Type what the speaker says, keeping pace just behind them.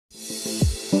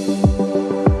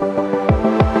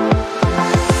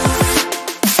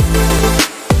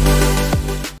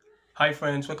Hi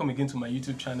friends, welcome again to my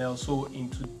YouTube channel. So in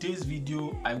today's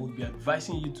video, I will be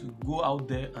advising you to go out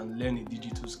there and learn a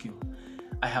digital skill.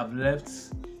 I have left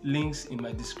links in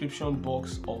my description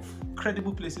box of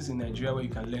credible places in Nigeria where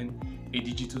you can learn a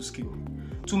digital skill.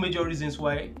 Two major reasons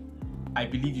why I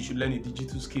believe you should learn a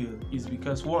digital skill is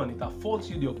because one, it affords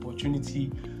you the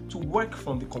opportunity to work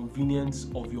from the convenience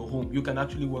of your home. You can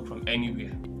actually work from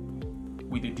anywhere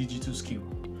with a digital skill.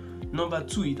 Number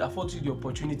two, it affords you the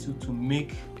opportunity to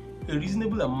make a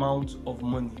reasonable amount of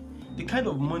money, the kind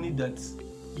of money that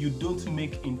you don't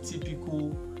make in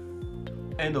typical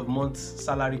end of month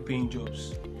salary paying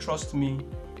jobs. Trust me,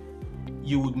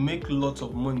 you would make lots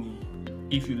of money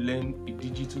if you learn a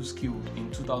digital skill in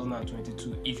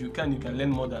 2022. If you can learn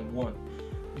more than one.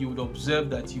 You would observe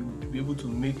that you will be able to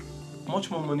make much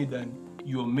more money than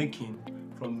you're making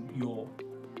from your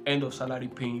end of salary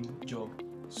paying job.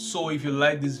 So if you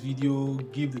like this video,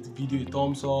 give the video a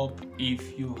thumbs up.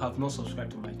 If you have not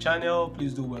subscribed to my channel,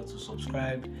 please do well to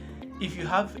subscribe. If you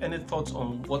have any thoughts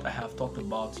on what I have talked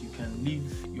about, you can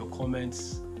leave your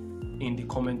comments in the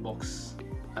comment box,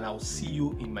 and I'll see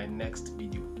you in my next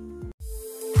video.